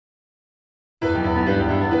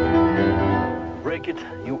make it,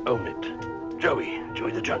 you own it. Joey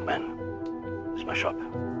the junk man. It's my shop.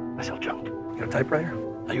 I sell junk. You got a typewriter?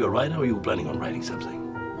 Are you a writer, or are you planning on writing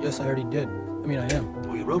something? Yes, I already did. I mean, I am.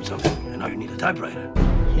 Well, you wrote something, and now you need a typewriter.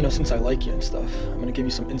 You know, since I like you and stuff, I'm gonna give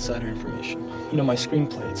you some insider information. You know, my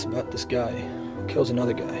screenplay, it's about this guy who kills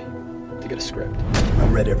another guy to get a script. I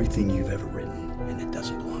read everything you've ever written, and it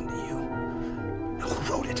doesn't belong to you. Now,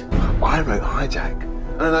 who wrote it? I wrote Hijack,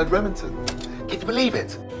 and I know Remington. Can you believe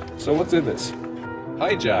it? So what's in this?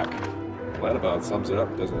 Hijack. Well, that about sums it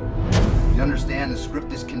up, doesn't it? You understand the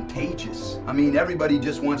script is contagious. I mean, everybody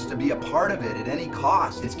just wants to be a part of it at any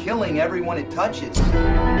cost. It's killing everyone it touches. The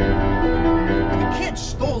kid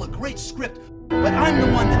stole a great script, but I'm the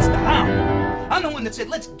one that's the hound. I'm the one that said,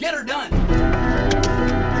 let's get her done.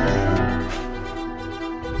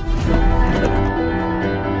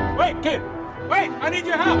 Wait, kid! Wait, I need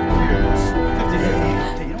your help! Here it is.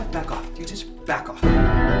 50-50. You know what? Back off. You just back off. Come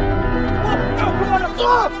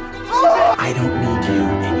on! I don't need you,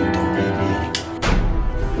 and you don't need me anymore.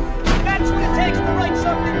 That's what it takes to write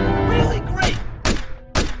something really great!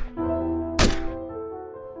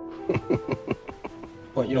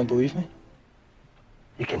 What, you don't believe me?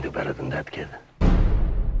 You can do better than that, kid.